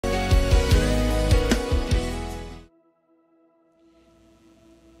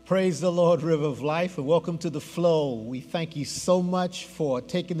Praise the Lord, River of Life, and welcome to The Flow. We thank you so much for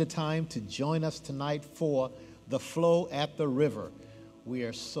taking the time to join us tonight for The Flow at the River. We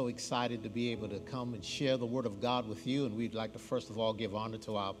are so excited to be able to come and share the Word of God with you, and we'd like to first of all give honor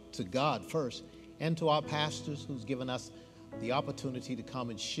to God first, and to our pastors who's given us the opportunity to come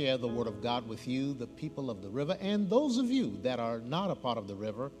and share the Word of God with you, the people of the river, and those of you that are not a part of the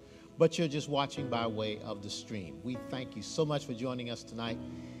river, but you're just watching by way of the stream. We thank you so much for joining us tonight.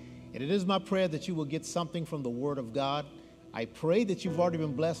 And it is my prayer that you will get something from the Word of God. I pray that you've already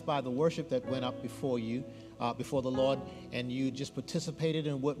been blessed by the worship that went up before you, before the Lord, and you just participated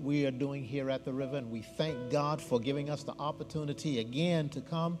in what we are doing here at the river. And we thank God for giving us the opportunity again to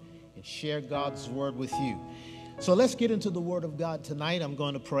come and share God's Word with you. So let's get into the Word of God tonight. I'm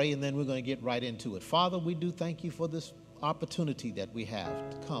going to pray, and then we're going to get right into it. Father, we do thank you for this opportunity that we have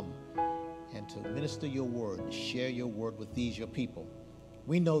to come and to minister your Word, and share your Word with these, your people.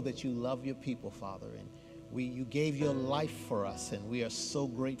 We know that you love your people, Father, and you gave your life for us, and we are so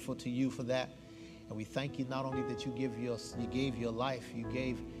grateful to you for that. And we thank you not only that you gave your life, you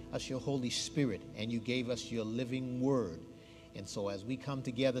gave us your Holy Spirit, and you gave us your living Word. And so as we come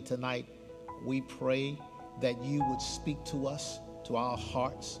together tonight, we pray that you would speak to us, to our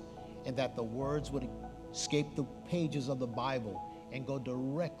hearts, and that the words would escape the pages of the Bible and go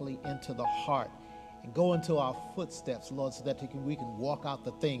directly into the heart and go into our footsteps, Lord, so that we can walk out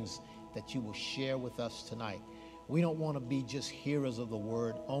the things that you will share with us tonight. We don't want to be just hearers of the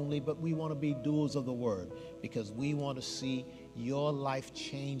word only, but we want to be doers of the word, because we want to see your life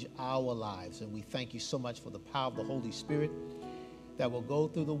change our lives. And we thank you so much for the power of the Holy Spirit that will go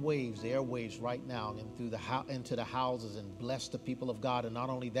through the waves, the airwaves right now, and through into the houses and bless the people of God. And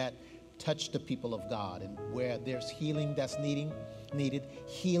not only that, touch the people of God, and where there's healing that's needed,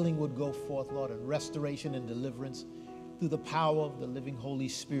 healing would go forth, Lord, and restoration and deliverance through the power of the living Holy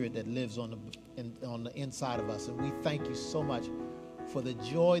Spirit that lives on the inside of us. And we thank you so much for the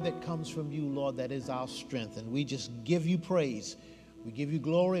joy that comes from you, Lord, that is our strength. And we just give you praise, we give you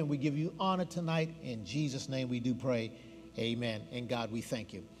glory, and we give you honor tonight. In Jesus' name we do pray, amen. And God, we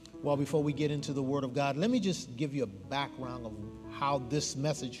thank you. Well, before we get into the Word of God, let me just give you a background of how this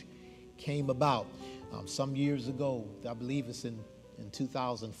message came about. Some years ago, I believe it's in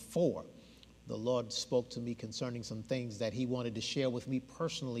 2004, the Lord spoke to me concerning some things that he wanted to share with me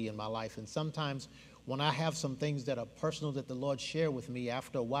personally in my life. And sometimes when I have some things that are personal that the Lord shared with me,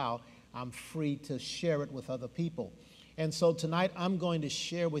 after a while, I'm free to share it with other people. And so tonight I'm going to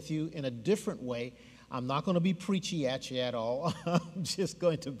share with you in a different way. I'm not going to be preachy at you at all. I'm just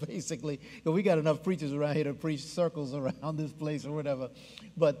going to basically, we got enough preachers around here to preach circles around this place or whatever.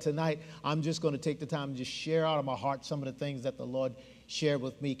 But tonight, I'm just going to take the time to just share out of my heart some of the things that the Lord shared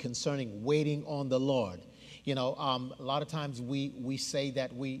with me concerning waiting on the Lord. You know, a lot of times we say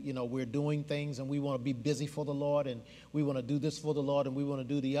that we're doing things and we want to be busy for the Lord, and we want to do this for the Lord, and we want to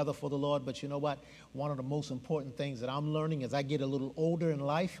do the other for the Lord. But you know what? One of the most important things that I'm learning as I get a little older in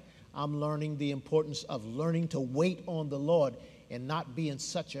life, I'm learning the importance of learning to wait on the Lord and not be in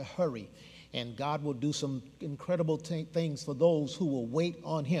such a hurry. And God will do some incredible things for those who will wait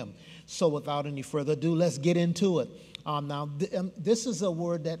on him. So without any further ado, let's get into it. This is a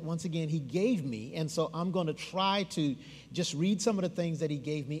word that, once again, he gave me. And so I'm going to try to just read some of the things that he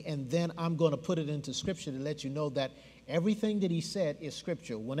gave me, and then I'm going to put it into Scripture to let you know that everything that he said is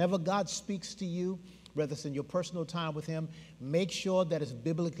Scripture. Whenever God speaks to you, whether it's in your personal time with him, make sure that it's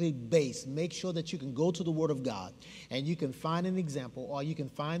biblically based. Make sure that you can go to the Word of God and you can find an example, or you can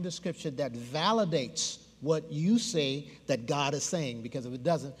find the Scripture that validates what you say that God is saying. Because if it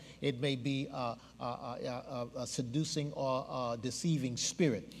doesn't, it may be a seducing or a deceiving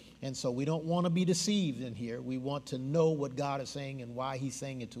spirit. And so we don't want to be deceived in here. We want to know what God is saying and why he's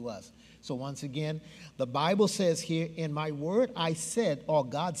saying it to us. So once again, the Bible says here, in my word I said, or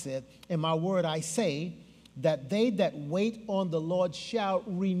God said, in my word I say, that they that wait on the Lord shall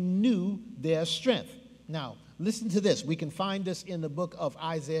renew their strength. Now, listen to this. We can find this in the book of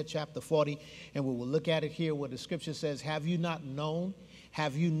Isaiah chapter 40, and we will look at it here where the Scripture says, have you not known?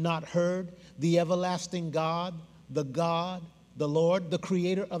 Have you not heard? The everlasting God, the Lord, the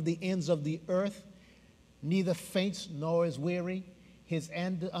creator of the ends of the earth, neither faints nor is weary. His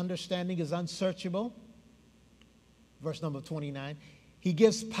understanding is unsearchable. Verse number 29. He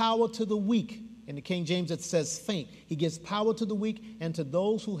gives power to the weak. In the King James it says faint. He gives power to the weak, and to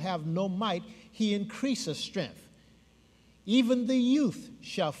those who have no might he increases strength. Even the youth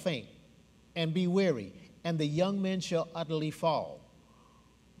shall faint and be weary, and the young men shall utterly fall.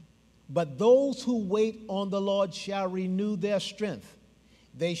 But those who wait on the Lord shall renew their strength.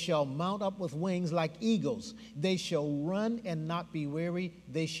 They shall mount up with wings like eagles. They shall run and not be weary.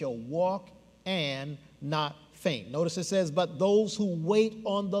 They shall walk and not faint. Notice it says, but those who wait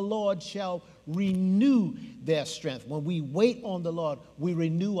on the Lord shall renew their strength. When we wait on the Lord, we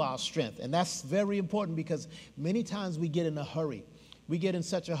renew our strength. And that's very important, because many times we get in a hurry. We get in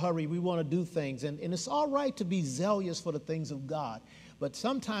such a hurry. We want to do things. And it's all right to be zealous for the things of God. But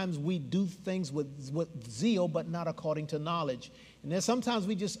sometimes we do things with zeal, but not according to knowledge. And then sometimes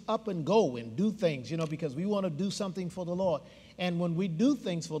we just up and go and do things, because we want to do something for the Lord. And when we do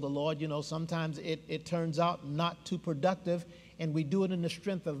things for the Lord, sometimes it turns out not too productive. And we do it in the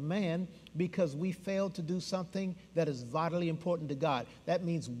strength of man because we failed to do something that is vitally important to God. That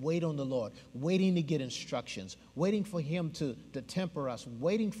means wait on the Lord, waiting to get instructions, waiting for him to temper us,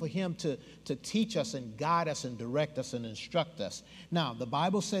 waiting for him to teach us and guide us and direct us and instruct us. Now, the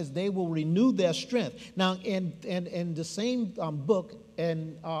Bible says they will renew their strength. Now, in the same book,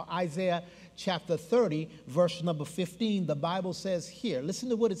 in Isaiah chapter 30, verse number 15, the Bible says here, listen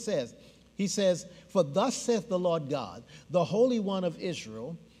to what it says. He says, for thus saith the Lord God, the Holy One of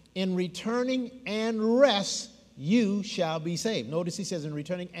Israel, in returning and rest, you shall be saved. Notice he says in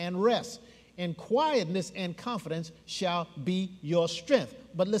returning and rest. And quietness and confidence shall be your strength.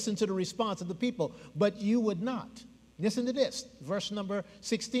 But listen to the response of the people. But you would not. Listen to this. Verse number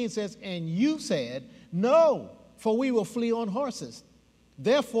 16 says, and you said, no, for we will flee on horses.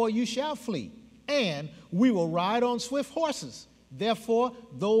 Therefore you shall flee, and we will ride on swift horses. Therefore,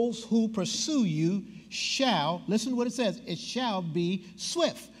 those who pursue you shall, listen to what it says, it shall be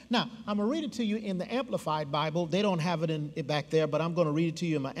swift. Now, I'm going to read it to you in the Amplified Bible. They don't have it back there, but I'm going to read it to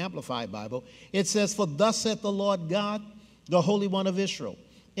you in my Amplified Bible. It says, for thus saith the Lord God, the Holy One of Israel,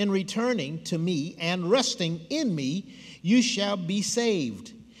 in returning to me and resting in me, you shall be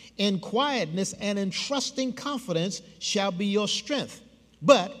saved. In quietness and in trusting confidence shall be your strength.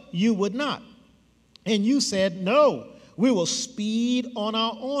 But you would not. And you said, no, we will speed on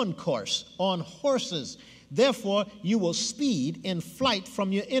our own course, on horses. Therefore, you will speed in flight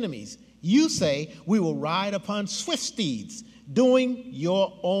from your enemies. You say, we will ride upon swift steeds, doing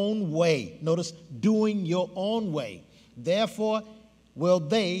your own way. Notice, doing your own way. Therefore, will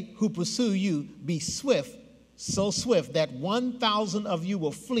they who pursue you be swift, so swift that 1,000 of you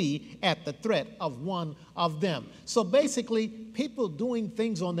will flee at the threat of one of them. So basically, people doing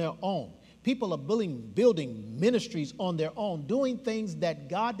things on their own. People are building ministries on their own, doing things that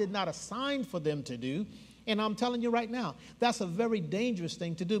God did not assign for them to do. And I'm telling you right now, that's a very dangerous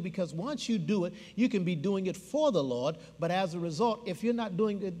thing to do, because once you do it, you can be doing it for the Lord. But as a result, if you're not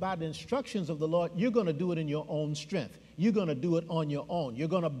doing it by the instructions of the Lord, you're going to do it in your own strength. You're going to do it on your own. You're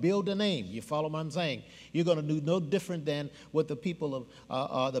going to build a name. You follow what I'm saying? You're going to do no different than what the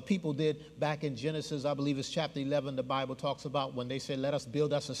people did back in Genesis. I believe it's chapter 11. The Bible talks about when they said, let us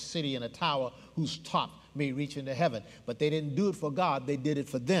build us a city and a tower whose top may reach into heaven. But they didn't do it for God. They did it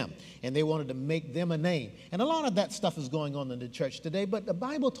for them. And they wanted to make them a name. And a lot of that stuff is going on in the church today. But the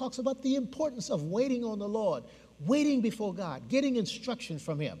Bible talks about the importance of waiting on the Lord. Waiting before God, getting instruction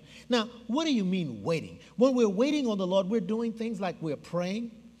from him. Now, what do you mean waiting? When we're waiting on the Lord, we're doing things like we're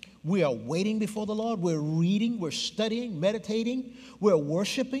praying, we are waiting before the Lord, we're reading, we're studying, meditating, we're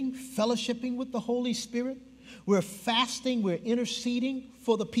worshiping, fellowshipping with the Holy Spirit, we're fasting, we're interceding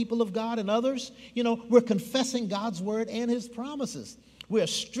for the people of God and others. We're confessing God's word and his promises. We're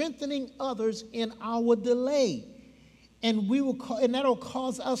strengthening others in our delay. And that'll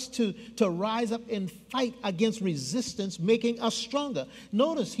cause us to rise up and fight against resistance, making us stronger.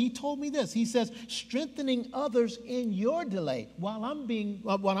 Notice he told me this. He says, strengthening others in your delay. While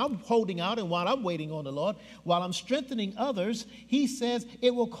I'm holding out and while I'm waiting on the Lord, while I'm strengthening others, he says it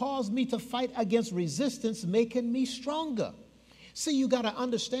will cause me to fight against resistance, making me stronger. See, you got to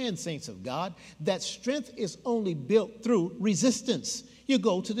understand, saints of God, that strength is only built through resistance. You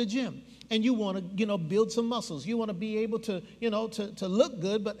go to the gym. And you want to, build some muscles. You want to be able to, to look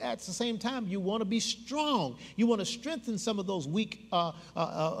good, but at the same time, you want to be strong. You want to strengthen some of those weak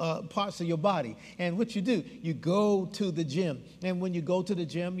parts of your body. And what you do, you go to the gym. And when you go to the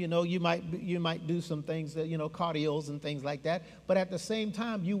gym, you might do some things that, cardios and things like that. But at the same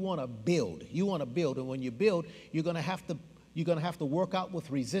time, you want to build. You want to build. And when you build, you're going to have to work out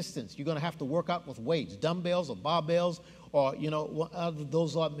with resistance. You're going to have to work out with weights, dumbbells or barbells, or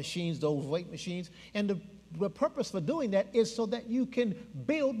those are machines, those weight machines. And the purpose for doing that is so that you can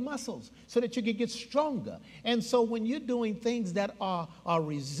build muscles, so that you can get stronger. And so when you're doing things that are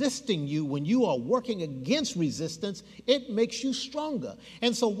resisting you, when you are working against resistance, it makes you stronger.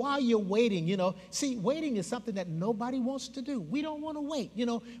 And so while you're waiting, see, waiting is something that nobody wants to do. We don't want to wait.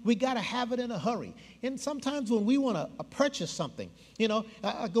 We got to have it in a hurry. And sometimes when we want to purchase something,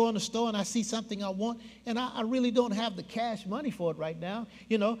 I go in the store and I see something I want, and I really don't have the cash money for it right now,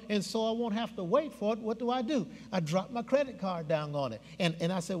 and so I won't have to wait for it. What do? I drop my credit card down on it.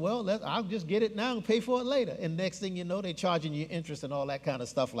 And I said, well, I'll just get it now and pay for it later. And next thing you know, they're charging you interest and all that kind of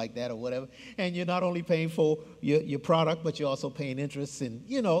stuff like that or whatever. And you're not only paying for your product, but you're also paying interest. And,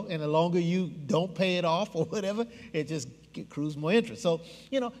 and the longer you don't pay it off or whatever, it just accrues more interest. So,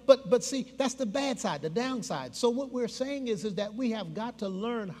 but see, that's the bad side, the downside. So what we're saying is that we have got to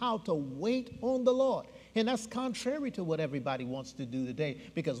learn how to wait on the Lord. And that's contrary to what everybody wants to do today,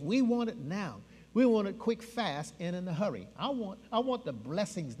 because we want it now. We want it quick, fast, and in a hurry. I want the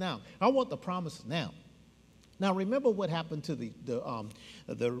blessings now. I want the promises now. Now, remember what happened to the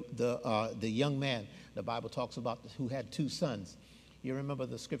young man the Bible talks about, who had 2 sons. You remember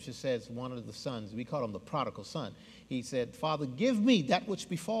the scripture says one of the sons, we call him the prodigal son. He said, Father, give me that which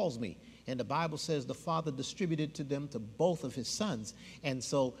befalls me. And the Bible says the father distributed to them, to both of his sons. And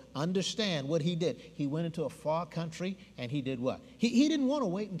so understand what he did. He went into a far country, and he did what? He didn't want to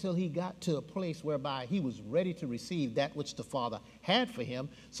wait until he got to a place whereby he was ready to receive that which the father had for him.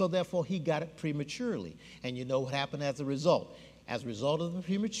 So therefore he got it prematurely. And you know what happened as a result? As a result of the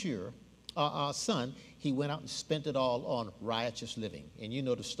premature son, he went out and spent it all on riotous living. And you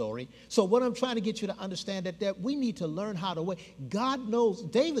know the story. So what I'm trying to get you to understand that we need to learn how to wait. God knows.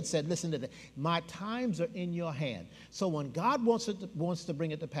 David said, listen to that, my times are in your hand. So when God wants to bring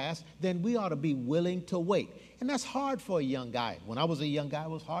it to pass, then we ought to be willing to wait. And that's hard for a young guy. When I was a young guy, it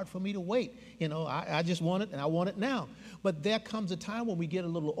was hard for me to wait. I just want it, and I want it now. But there comes a time when we get a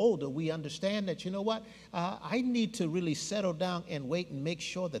little older, we understand that, I need to really settle down and wait and make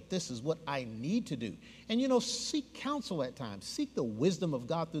sure that this is what I need to do. And, seek counsel at times. Seek the wisdom of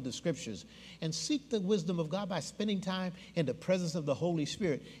God through the scriptures. And seek the wisdom of God by spending time in the presence of the Holy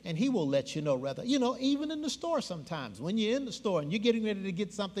Spirit. And he will let you know, rather. Even in the store sometimes, when you're in the store and you're getting ready to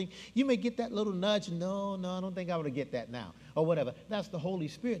get something, you may get that little nudge, no, I don't think I ought to get that now, or whatever. That's the Holy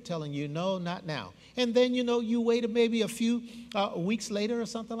Spirit telling you, no, not now. And then, you wait maybe a few weeks later or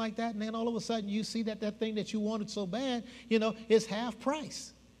something like that, and then all of a sudden you see that thing that you wanted so bad, is half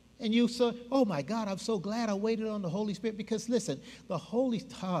price. And you say, oh my God, I'm so glad I waited on the Holy Spirit, because listen,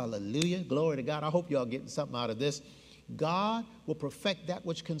 hallelujah, glory to God. I hope y'all getting something out of this. God will perfect that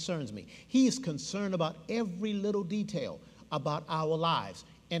which concerns me. He is concerned about every little detail about our lives.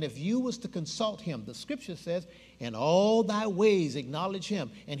 And if you was to consult him, the scripture says, in all thy ways acknowledge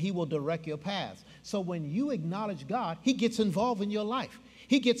him, and he will direct your paths. So when you acknowledge God, he gets involved in your life.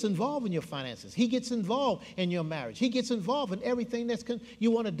 He gets involved in your finances. He gets involved in your marriage. He gets involved in everything you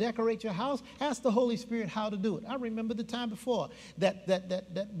want to decorate your house. Ask the Holy Spirit how to do it. I remember the time before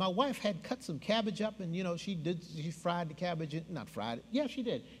that my wife had cut some cabbage up, and she fried the cabbage. Not fried it. Yeah, she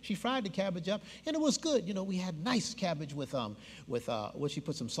did. She fried the cabbage up, and it was good. We had nice cabbage with she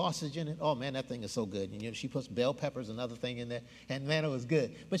put some sausage in it. Oh man, that thing is so good. And she puts bell peppers and other thing in there, and man, it was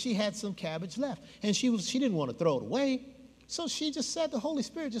good. But she had some cabbage left, and she didn't want to throw it away. So she just said, the Holy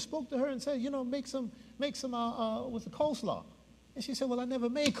Spirit just spoke to her and said, make some with the coleslaw. And she said, well, I never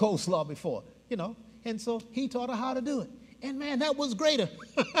made coleslaw before, And so he taught her how to do it. And man, that was greater.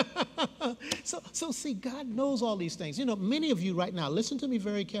 So see, God knows all these things. Many of you right now, listen to me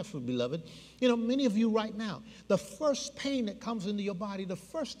very carefully, beloved. Many of you right now, the first pain that comes into your body, the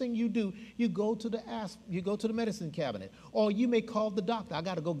first thing you do, you go to the medicine cabinet, or you may call the doctor. I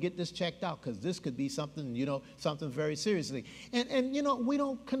got to go get this checked out, because this could be something, something very seriously. And we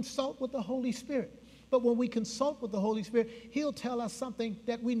don't consult with the Holy Spirit. But when we consult with the Holy Spirit, he'll tell us something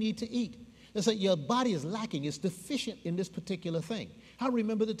that we need to eat. It's like your body is lacking. It's deficient in this particular thing. I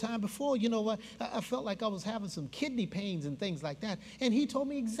remember the time before, I felt like I was having some kidney pains and things like that. And he told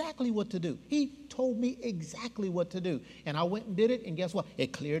me exactly what to do. He told me exactly what to do. And I went and did it, and guess what?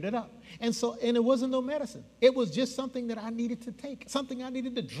 It cleared it up. And it wasn't no medicine. It was just something that I needed to take, something I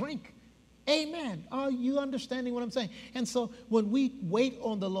needed to drink. Amen. Are you understanding what I'm saying? And so when we wait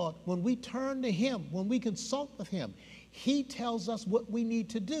on the Lord, when we turn to him, when we consult with him, he tells us what we need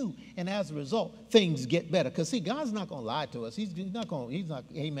to do. And as a result, things get better. Because see, God's not going to lie to us. He's not going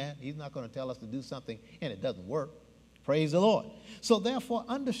to tell us to do something and it doesn't work. Praise the Lord. So therefore,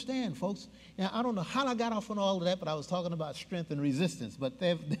 understand, folks. Now, I don't know how I got off on all of that, but I was talking about strength and resistance. But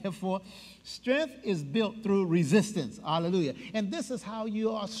therefore, strength is built through resistance. Hallelujah. And this is how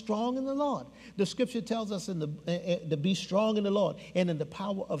you are strong in the Lord. The scripture tells us to be strong in the Lord and in the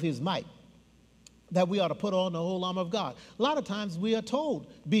power of his might, that we ought to put on the whole armor of God. A lot of times we are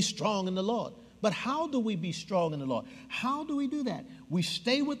told, be strong in the Lord. But how do we be strong in the Lord? How do we do that? We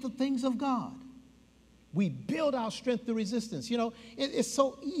stay with the things of God. We build our strength through resistance. You know, it's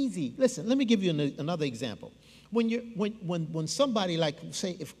so easy. Listen, let me give you another example. When somebody, like,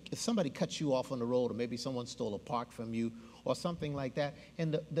 say, if somebody cuts you off on the road, or maybe someone stole a part from you or something like that,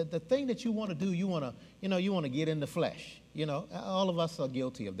 and the thing that you want to do, you want to get in the flesh. You know, all of us are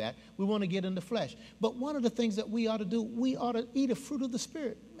guilty of that. We want to get in the flesh. But one of the things that we ought to do, we ought to eat a fruit of the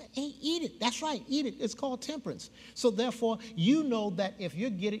Spirit. Eat it. That's right. Eat it. It's called temperance. So therefore, you know that if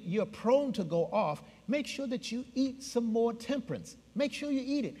you're prone to go off, make sure that you eat some more temperance. Make sure you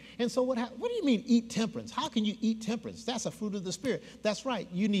eat it. And so what do you mean eat temperance? How can you eat temperance? That's a fruit of the Spirit. That's right.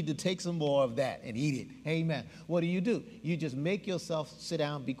 You need to take some more of that and eat it. Amen. What do? You just make yourself sit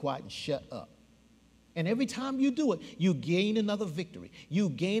down, be quiet, and shut up. And every time you do it, you gain another victory. You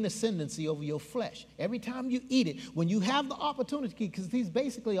gain ascendancy over your flesh. Every time you eat it, when you have the opportunity, because these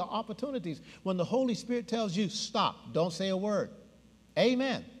basically are opportunities, when the Holy Spirit tells you, stop, don't say a word.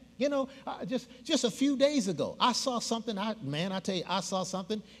 Amen. You know, just a few days ago, I saw something. I tell you, I saw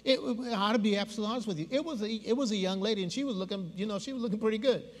something. I ought to be absolutely honest with you. It was a young lady, and she was looking, she was looking pretty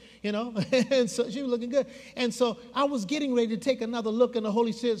good, and so she was looking good. And so I was getting ready to take another look, and the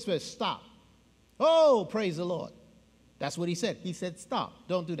Holy Spirit said, stop. Oh, praise the Lord. That's what he said. He said, stop.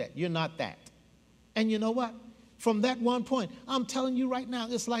 Don't do that. You're not that. And you know what? From that one point, I'm telling you right now,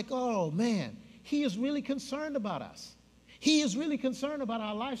 it's like, oh, man, he is really concerned about us. He is really concerned about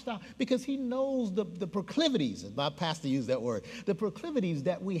our lifestyle because he knows the proclivities, as my pastor used that word, the proclivities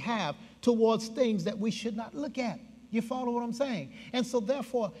that we have towards things that we should not look at. You follow what I'm saying? And so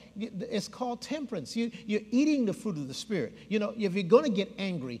therefore, it's called temperance. You're eating the fruit of the Spirit. You know, if you're going to get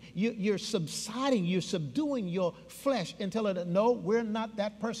angry, you're subsiding, you're subduing your flesh and telling it, no, we're not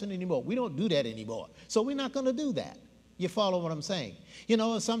that person anymore. We don't do that anymore. So we're not going to do that. You follow what I'm saying? You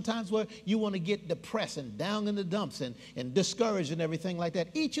know, sometimes where you want to get depressed and down in the dumps and discouraged and everything like that,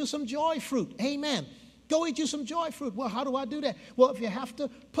 eat you some joy fruit. Amen. Go eat you some joy fruit. Well, how do I do that? Well, if you have to,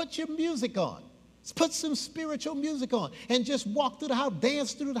 put your music on. Put some spiritual music on and just walk through the house,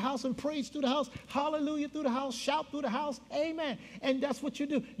 dance through the house and praise through the house, hallelujah through the house, shout through the house, amen. And that's what you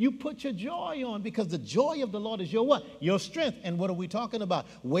do. You put your joy on because the joy of the Lord is your what? Your strength. And what are we talking about?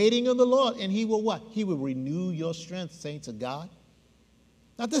 Waiting on the Lord, and he will what? He will renew your strength, saints of God.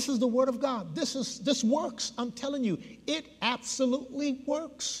 Now this is the word of God. This works. I'm telling you, it absolutely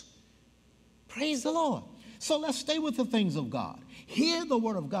works. Praise the Lord. So let's stay with the things of God. Hear the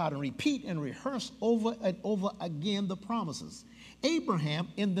word of God and repeat and rehearse over and over again the promises. Abraham,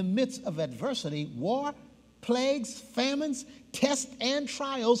 in the midst of adversity, war, plagues, famines, tests, and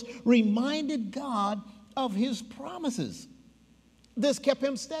trials, reminded God of his promises. This kept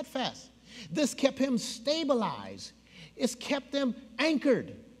him steadfast. This kept him stabilized. It's kept him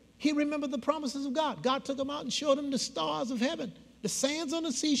anchored. He remembered the promises of God. God took him out and showed him the stars of heaven, the sands on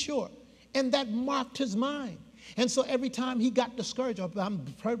the seashore, and that marked his mind. And so every time he got discouraged, I'm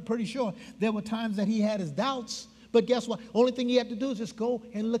pretty sure there were times that he had his doubts. But guess what? Only thing he had to do is just go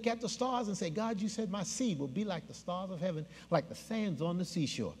and look at the stars and say, God, you said my seed will be like the stars of heaven, like the sands on the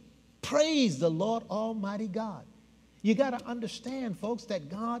seashore. Praise the Lord Almighty God. You got to understand, folks, that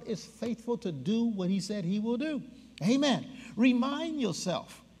God is faithful to do what he said he will do. Amen. Remind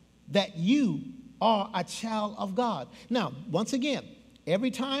yourself that you are a child of God. Now, once again,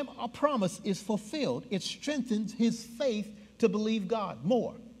 every time a promise is fulfilled, it strengthens his faith to believe God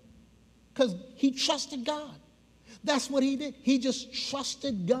more. Because he trusted God. That's what he did. He just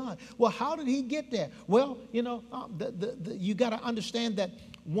trusted God. Well, how did he get there? Well, you know, you got to understand that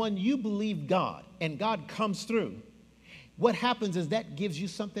when you believe God and God comes through, what happens is that gives you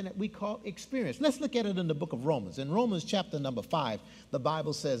something that we call experience. Let's look at it in the book of Romans. In Romans chapter number 5, the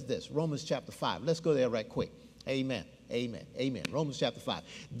Bible says this. Romans chapter 5. Let's go there right quick. Amen. Amen. Amen. Romans chapter 5.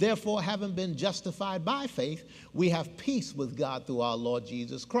 Therefore, having been justified by faith, we have peace with God through our Lord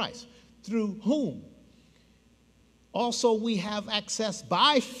Jesus Christ, through whom also we have access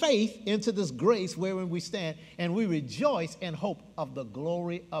by faith into this grace wherein we stand, and we rejoice in hope of the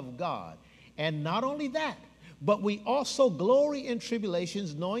glory of God. And not only that, but we also glory in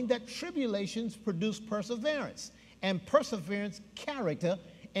tribulations, knowing that tribulations produce perseverance, and perseverance, character,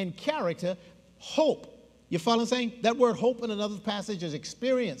 and character, hope. You follow what I'm saying? That word hope in another passage is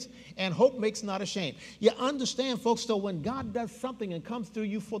experience, and hope makes not ashamed. You understand, folks, so when God does something and comes through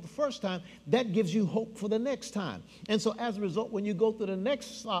you for the first time, that gives you hope for the next time. And so as a result, when you go through the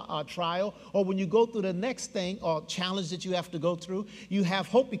next trial, or when you go through the next thing or challenge that you have to go through, you have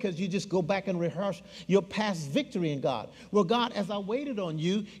hope because you just go back and rehearse your past victory in God. Well, God, as I waited on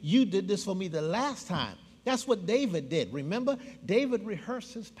you, you did this for me the last time. That's what David did. Remember, David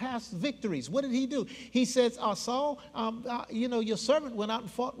rehearsed his past victories. What did he do? He says, Saul, your servant went out and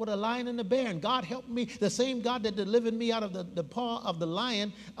fought with a lion and a bear, and God helped me. The same God that delivered me out of the paw of the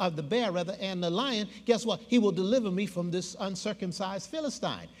lion, of the bear rather, and the lion, guess what? He will deliver me from this uncircumcised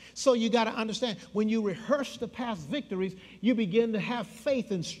Philistine. So you got to understand, when you rehearse the past victories, you begin to have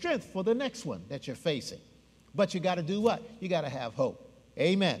faith and strength for the next one that you're facing. But you got to do what? You got to have hope.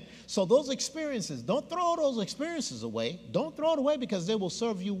 Amen. So those experiences, don't throw those experiences away. Don't throw it away because they will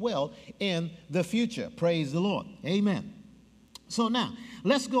serve you well in the future. Praise the Lord. Amen. So now,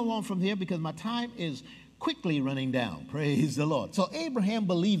 let's go on from here because my time is quickly running down. Praise the Lord. So Abraham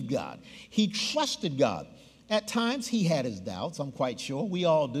believed God. He trusted God. At times, he had his doubts, I'm quite sure. We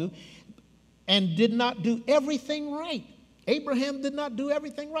all do. And did not do everything right. Abraham did not do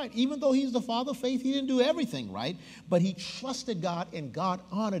everything right. Even though he's the father of faith, he didn't do everything right. But he trusted God, and God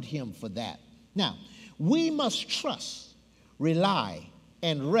honored him for that. Now, we must trust, rely,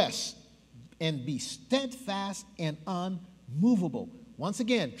 and rest, and be steadfast and unmovable. Once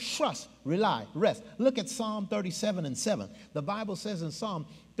again, trust, rely, rest. Look at Psalm 37:7. The Bible says in Psalm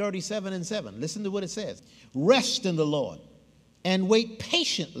 37:7, listen to what it says. Rest in the Lord and wait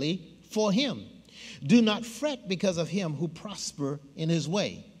patiently for him. Do not fret because of him who prosper in his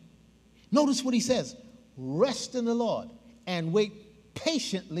way. Notice what he says. Rest in the Lord and wait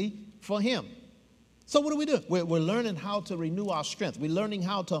patiently for him. So what do we do? We're learning how to renew our strength. We're learning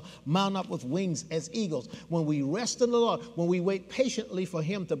how to mount up with wings as eagles. When we rest in the Lord, when we wait patiently for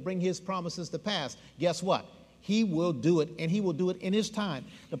him to bring his promises to pass, guess what? He will do it, and he will do it in his time.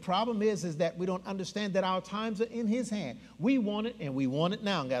 The problem is that we don't understand that our times are in his hand. We want it, and we want it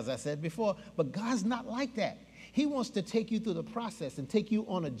now, as I said before, but God's not like that. He wants to take you through the process and take you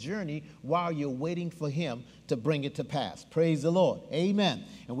on a journey while you're waiting for him to bring it to pass. Praise the Lord. Amen.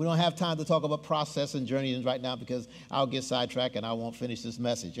 And we don't have time to talk about process and journeying right now because I'll get sidetracked and I won't finish this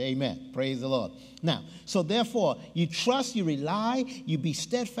message. Amen. Praise the Lord. Now, so therefore, you trust, you rely, you be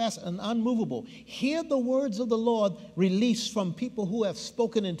steadfast and unmovable. Hear the words of the Lord released from people who have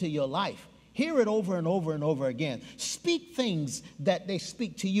spoken into your life. Hear it over and over and over again. Speak things that they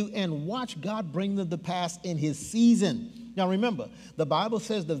speak to you and watch God bring them to pass in his season. Now remember, the Bible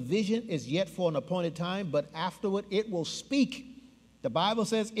says the vision is yet for an appointed time, but afterward it will speak. The Bible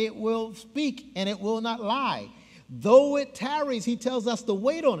says it will speak and it will not lie. Though it tarries, he tells us to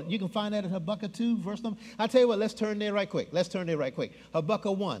wait on it. You can find that in Habakkuk 2, verse number. I'll tell you what, let's turn there right quick.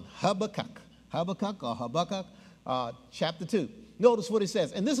 Habakkuk 1, Habakkuk, chapter 2. Notice what he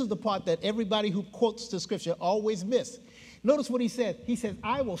says. And this is the part that everybody who quotes the scripture always miss. Notice what he said. He says,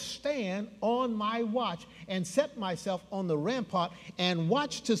 I will stand on my watch and set myself on the rampart and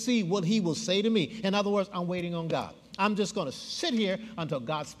watch to see what he will say to me. In other words, I'm waiting on God. I'm just going to sit here until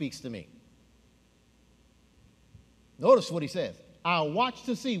God speaks to me. Notice what he says. I'll watch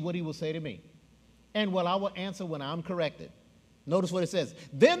to see what he will say to me. And I will answer when I'm corrected. Notice what it says.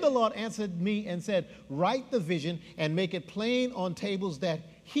 Then the Lord answered me and said, write the vision and make it plain on tables that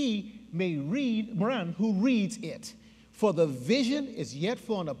he may run who reads it. For the vision is yet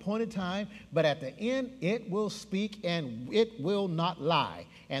for an appointed time, but at the end it will speak and it will not lie.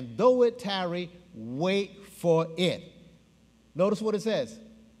 And though it tarry, wait for it. Notice what it says.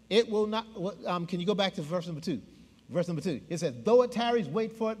 It will not, can you go back to verse number 2? Verse number 2. It says, though it tarries,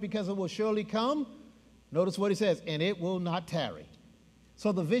 wait for it because it will surely come. Notice what he says, and it will not tarry.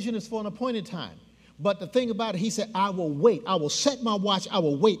 So the vision is for an appointed time. But the thing about it, he said, I will wait. I will set my watch. I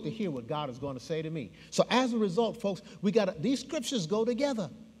will wait to hear what God is going to say to me. So as a result, folks, these scriptures go together.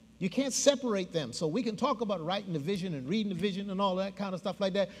 You can't separate them. So we can talk about writing the vision and reading the vision and all that kind of stuff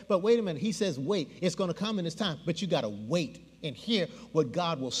like that. But wait a minute. He says, wait. It's going to come in its time. But you got to wait and hear what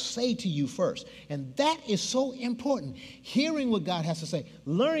God will say to you first. And that is so important. Hearing what God has to say.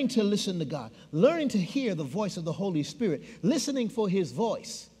 Learning to listen to God. Learning to hear the voice of the Holy Spirit. Listening for his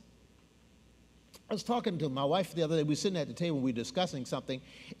voice. I was talking to my wife the other day. We were sitting at the table and we were discussing something.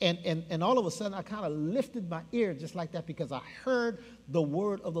 And all of a sudden, I kind of lifted my ear just like that because I heard the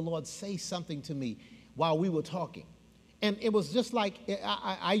word of the Lord say something to me while we were talking. And it was just like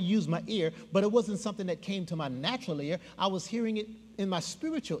I used my ear, but it wasn't something that came to my natural ear. I was hearing it in my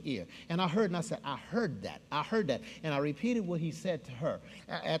spiritual ear. And I heard, and I said, I heard that. I heard that. And I repeated what he said to her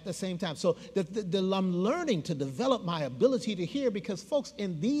at the same time. So I'm learning to develop my ability to hear, because, folks,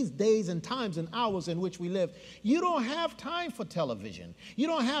 in these days and times and hours in which we live, you don't have time for television. You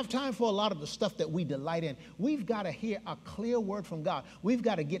don't have time for a lot of the stuff that we delight in. We've got to hear a clear word from God. We've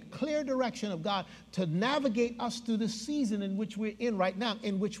got to get clear direction of God to navigate us through the season in which we're in right now,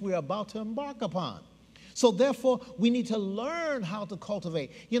 in which we're about to embark upon. So therefore, we need to learn how to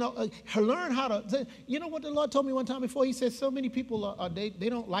cultivate. Learn how to. You know what the Lord told me one time before? He said, so many people they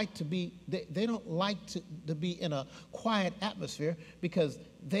don't like to be to be in a quiet atmosphere, because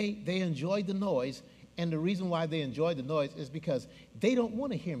they enjoy the noise, and the reason why they enjoy the noise is because they don't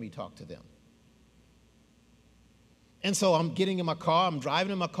want to hear me talk to them. And so I'm getting in my car, I'm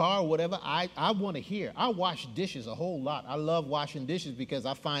driving in my car or whatever, I want to hear. I wash dishes a whole lot. I love washing dishes, because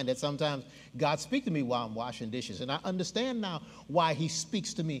I find that sometimes God speaks to me while I'm washing dishes. And I understand now why he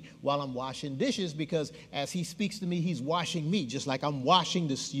speaks to me while I'm washing dishes, because as he speaks to me, he's washing me, just like I'm washing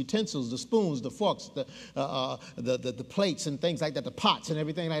the utensils, the spoons, the forks, the plates and things like that, the pots and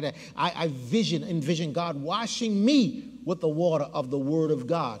everything like that. I envision God washing me with the water of the Word of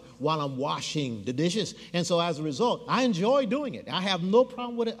God while I'm washing the dishes. And so as a result, I enjoy doing it. I have no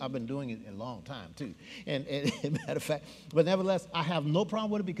problem with it. I've been doing it a long time too. And matter of fact, but nevertheless, I have no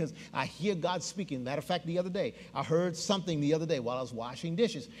problem with it, because I hear God speaking. Matter of fact, the other day, I heard something the other day while I was washing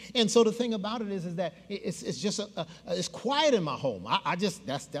dishes. And so the thing about it is that it's just it's quiet in my home.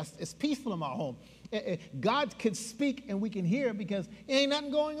 It's peaceful in my home. God can speak and we can hear, because ain't nothing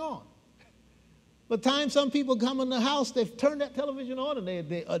going on. But times some people come in the house, they've turned that television on, and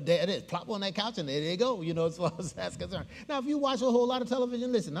they plop on that couch, and there they go, as far as that's concerned. Now, if you watch a whole lot of television,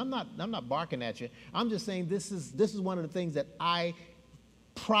 listen, I'm not barking at you. I'm just saying this is one of the things that I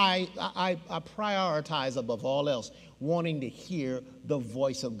prioritize above all else, wanting to hear the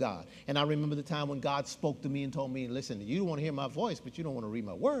voice of God. And I remember the time when God spoke to me and told me, listen, you don't want to hear my voice, but you don't want to read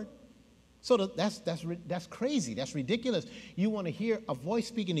my word. So that's crazy. That's ridiculous. You want to hear a voice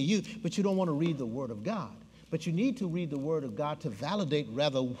speaking to you, but you don't want to read the Word of God. But you need to read the Word of God to validate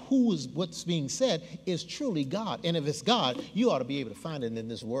what's being said is truly God. And if it's God, you ought to be able to find it in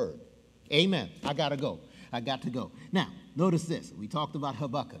this Word. Amen. I got to go. Now, notice this. We talked about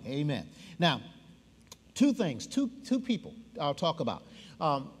Habakkuk. Amen. Now, two things, two people I'll talk about.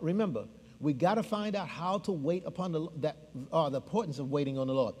 Remember, we got to find out how to wait upon the importance of waiting on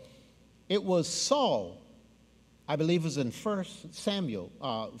the Lord. It was Saul, I believe it was in 1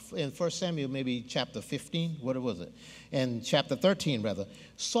 Samuel, maybe chapter 15, what was it? In chapter 13, rather.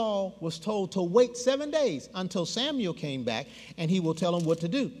 Saul was told to wait 7 days until Samuel came back, and he will tell him what to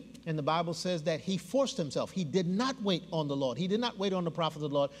do. And the Bible says that he forced himself. He did not wait on the Lord. He did not wait on the prophet of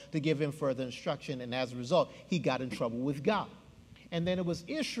the Lord to give him further instruction, and as a result, he got in trouble with God. And then it was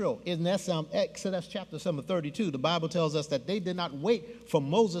Israel in Exodus chapter 32. The Bible tells us that they did not wait for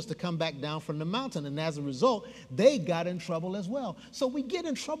Moses to come back down from the mountain. And as a result, they got in trouble as well. So we get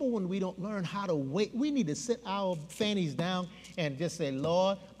in trouble when we don't learn how to wait. We need to sit our fannies down and just say,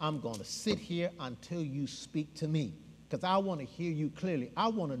 Lord, I'm going to sit here until you speak to me, because I want to hear you clearly. I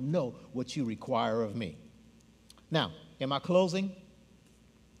want to know what you require of me. Now, am I closing?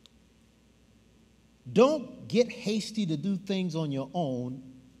 Don't get hasty to do things on your own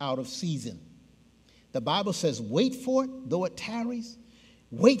out of season. The Bible says, wait for it, though it tarries.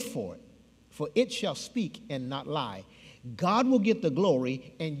 Wait for it, for it shall speak and not lie. God will get the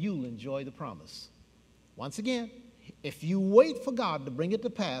glory, and you'll enjoy the promise. Once again, if you wait for God to bring it to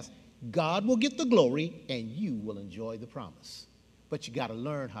pass, God will get the glory, and you will enjoy the promise. But you got to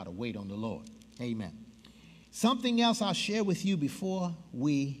learn how to wait on the Lord. Amen. Something else I'll share with you before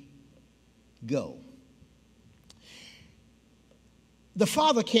we go. The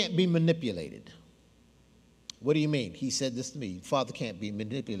Father can't be manipulated. What do you mean? He said this to me. Father can't be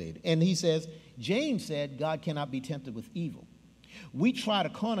manipulated. And he says, James said, God cannot be tempted with evil. We try to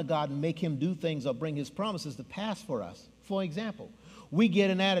corner God and make him do things or bring his promises to pass for us. For example, we get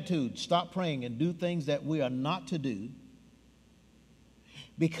an attitude, stop praying and do things that we are not to do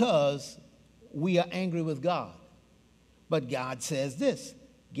because we are angry with God. But God says this,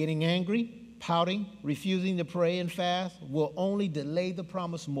 getting angry, pouting, refusing to pray and fast will only delay the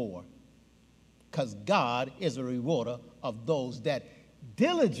promise more, because God is a rewarder of those that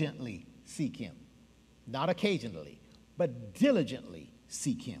diligently seek him. Not occasionally, but diligently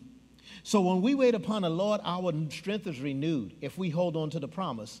seek him. So when we wait upon the Lord, our strength is renewed if we hold on to the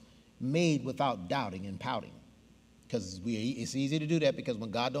promise made without doubting and pouting. Because it's easy to do that, because when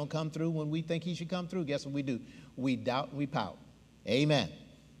God don't come through when we think he should come through, guess what we do? We doubt and we pout. Amen.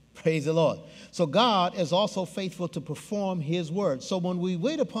 Praise the Lord. So God is also faithful to perform his word. So when we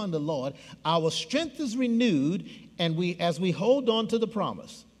wait upon the Lord, our strength is renewed, and as we hold on to the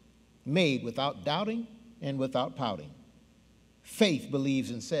promise made without doubting and without pouting. Faith believes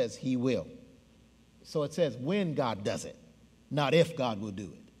and says he will. So it says when God does it, not if God will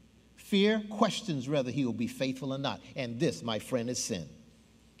do it. Fear questions whether he will be faithful or not. And this, my friend, is sin.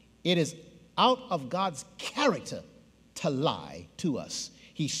 It is out of God's character to lie to us.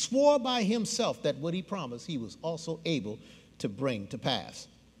 He swore by himself that what he promised, he was also able to bring to pass.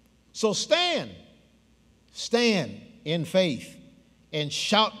 So stand in faith and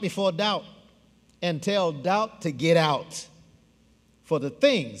shout before doubt and tell doubt to get out. For the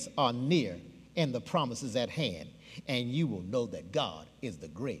things are near and the promise is at hand, and you will know that God is the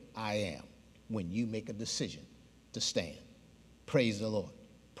great I am when you make a decision to stand. Praise the Lord.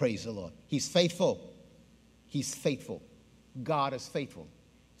 Praise the Lord. He's faithful. He's faithful. God is faithful.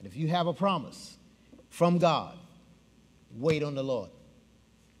 And if you have a promise from God, wait on the Lord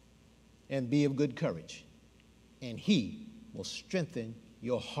and be of good courage, and he will strengthen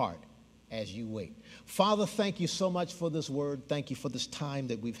your heart as you wait. Father, thank you so much for this word. Thank you for this time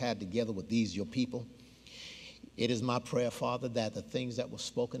that we've had together with these, your people. It is my prayer, Father, that the things that were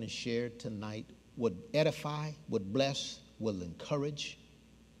spoken and shared tonight would edify, would bless, will encourage.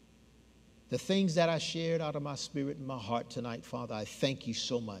 The things that I shared out of my spirit and my heart tonight, Father, I thank you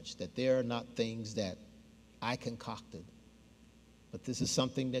so much that they are not things that I concocted, but this is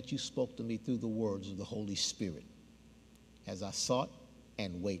something that you spoke to me through the words of the Holy Spirit as I sought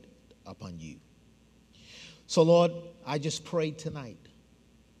and wait upon you. So, Lord, I just pray tonight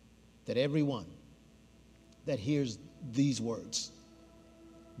that everyone that hears these words,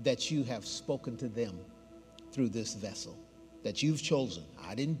 that you have spoken to them through this vessel that you've chosen.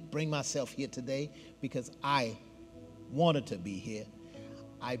 I didn't bring myself here today because I wanted to be here.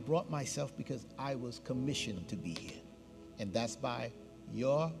 I brought myself because I was commissioned to be here. And that's by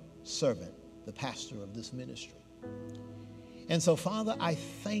your servant, the pastor of this ministry. And so, Father, I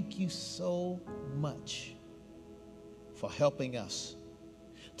thank you so much for helping us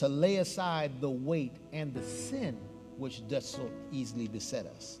to lay aside the weight and the sin which does so easily beset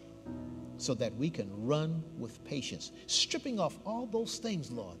us, so that we can run with patience, stripping off all those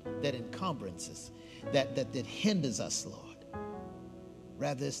things, Lord, that encumbrances, that hinders us, Lord.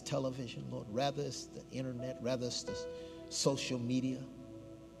 Rather it's television, Lord, rather it's the internet, rather it's the social media,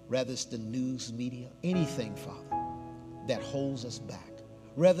 rather it's the news media, anything, Father, that holds us back.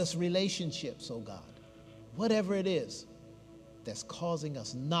 Rather it's relationships, oh God, whatever it is that's causing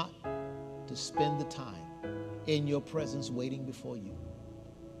us not to spend the time in your presence waiting before you.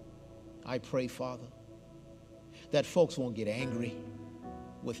 I pray, Father, that folks won't get angry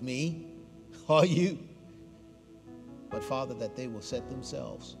with me or you, but, Father, that they will set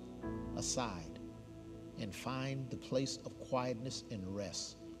themselves aside and find the place of quietness and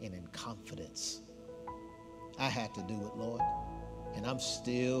rest and in confidence. I had to do it, Lord, and I'm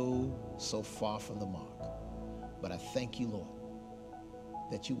still so far from the mark. But I thank you, Lord,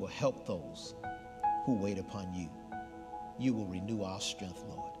 that you will help those who wait upon you. You will renew our strength,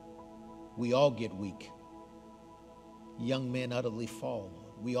 Lord. We all get weak. Young men utterly fall,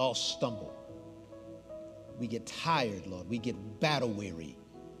 Lord. We all stumble. We get tired, Lord. We get battle weary.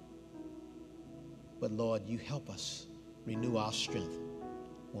 But, Lord, you help us renew our strength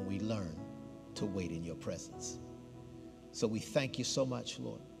when we learn to wait in your presence. So we thank you so much,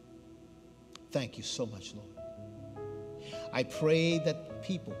 Lord. Thank you so much, Lord. I pray that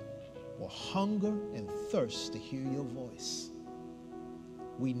people will hunger and thirst to hear your voice.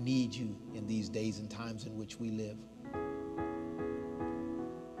 We need you in these days and times in which we live.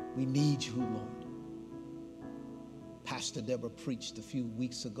 We need you, Lord. Pastor Deborah preached a few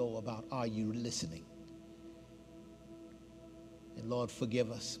weeks ago about, are you listening? And Lord,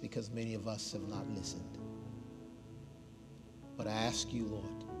 forgive us because many of us have not listened. But I ask you,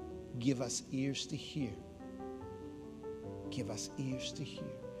 Lord, give us ears to hear. Give us ears to hear.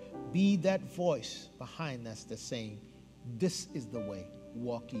 Be that voice behind us that's saying, this is the way,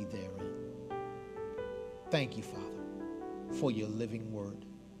 walk ye therein. Thank you, Father, for your living word.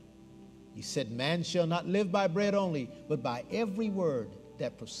 You said, man shall not live by bread only, but by every word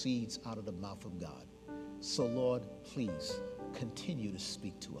that proceeds out of the mouth of God. So, Lord, please continue to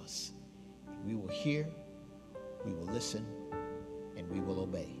speak to us. We will hear, we will listen, and we will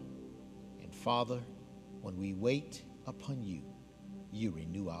obey. And Father, when we wait upon you, you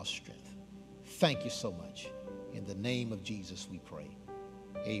renew our strength. Thank you so much. In the name of Jesus we pray.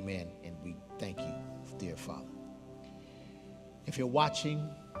 Amen. And we thank you, dear Father. If you're watching,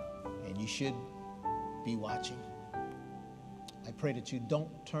 and you should be watching, I pray that you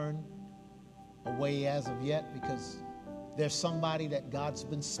don't turn away as of yet, because there's somebody that God's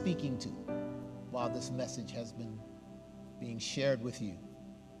been speaking to while this message has been being shared with you.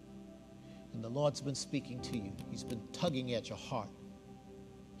 And the Lord's been speaking to you. He's been tugging at your heart.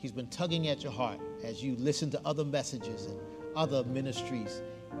 He's been tugging at your heart as you listen to other messages and other ministries.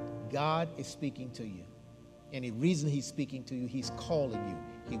 God is speaking to you. And the reason he's speaking to you, he's calling you.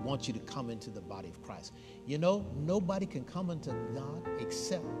 He wants you to come into the body of Christ. You know, nobody can come unto God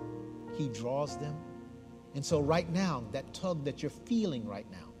except he draws them. And so right now, that tug that you're feeling right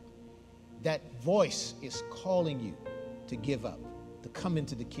now, that voice is calling you to give up, to come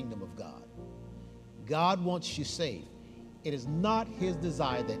into the kingdom of God. God wants you saved. It is not his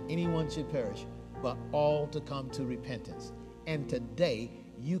desire that anyone should perish, but all to come to repentance. And today,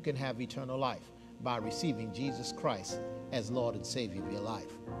 you can have eternal life by receiving Jesus Christ as Lord and Savior of your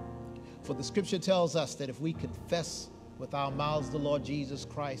life. For the scripture tells us that if we confess with our mouths the Lord Jesus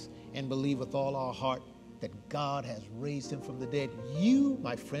Christ and believe with all our heart that God has raised him from the dead, you,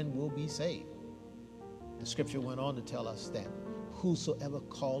 my friend, will be saved. The scripture went on to tell us that whosoever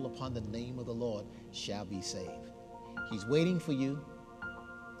call upon the name of the Lord shall be saved. He's waiting for you.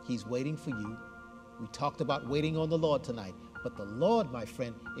 He's waiting for you. We talked about waiting on the Lord tonight, but the Lord, my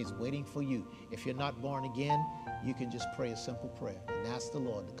friend, is waiting for you. If you're not born again, you can just pray a simple prayer and ask the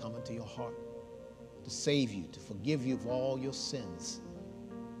Lord to come into your heart, to save you, to forgive you of all your sins,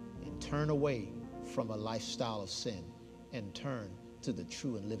 and turn away from a lifestyle of sin and turn to the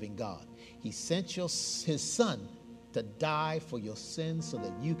true and living God. He sent his son to die for your sins so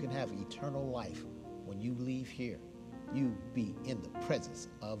that you can have eternal life. When you leave here, you be in the presence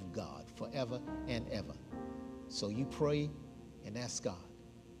of God forever and ever. So you pray and ask God,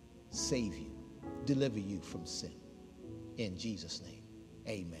 save you, deliver you from sin. In Jesus' name,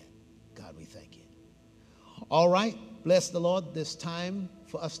 amen. God, we thank you. All right, bless the Lord. This time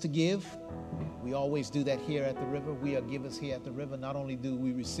for us to give. We always do that here at the river. We are givers here at the river. Not only do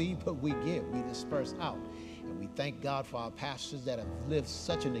we receive, but we give. We disperse out. And we thank God for our pastors that have lived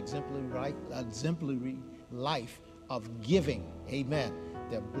such an exemplary life of giving. Amen.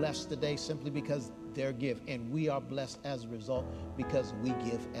 They're blessed today simply because they're give. And we are blessed as a result because we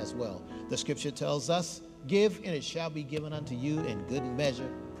give as well. The scripture tells us, give and it shall be given unto you in good measure,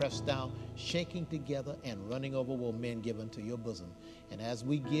 pressed down, shaking together, and running over will men give unto your bosom. And as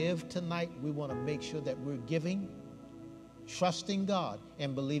we give tonight, we want to make sure that we're giving, trusting God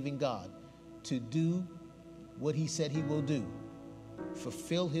and believing God to do what he said he will do,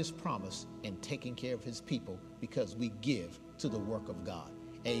 fulfill his promise and taking care of his people, because we give to the work of God.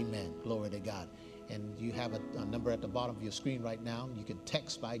 Amen. Glory to God. And you have a number at the bottom of your screen right now. You can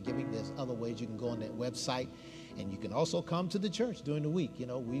text by giving. There's other ways you can go on that website. And you can also come to the church during the week. You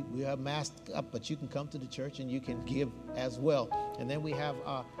know, we are masked up, but you can come to the church and you can give as well. And then we have,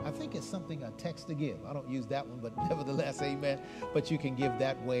 I think it's something, a text to give. I don't use that one, but nevertheless, amen. But you can give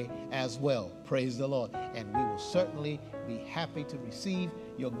that way as well. Praise the Lord. And we will certainly be happy to receive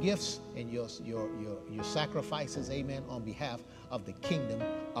your gifts and your sacrifices, amen, on behalf of the kingdom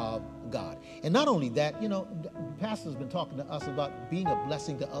of God. And not only that, you know, the pastor's been talking to us about being a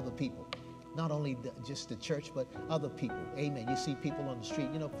blessing to other people. Not only just the church, but other people. Amen. You see people on the street.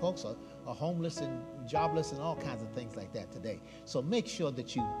 You know, folks are homeless and jobless and all kinds of things like that today. So make sure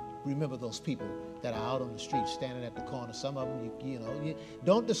that you remember those people that are out on the street, standing at the corner. Some of them, you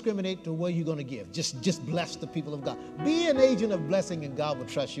don't discriminate to where you're going to give. Just bless the people of God. Be an agent of blessing, and God will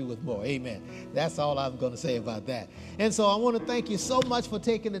trust you with more. Amen. That's all I'm going to say about that. And so I want to thank you so much for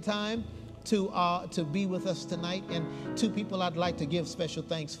taking the time to be with us tonight. And two people I'd like to give special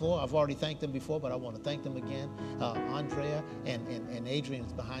thanks for. I've already thanked them before, but I want to thank them again. Andrea and Adrian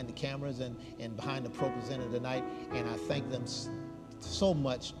is behind the cameras and behind the presenter tonight. And I thank them so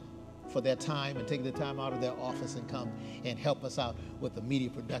much for their time and taking the time out of their office and come and help us out with the media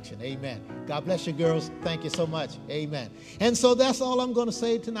production. Amen. God bless you, girls. Thank you so much. Amen. And so that's all I'm going to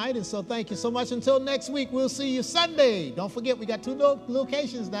say tonight. And so thank you so much. Until next week, we'll see you Sunday. Don't forget, we got two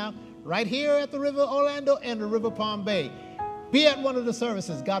locations now, right here at the River Orlando and the River Palm Bay. Be at one of the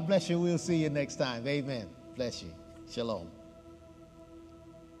services. God bless you. We'll see you next time. Amen. Bless you. Shalom.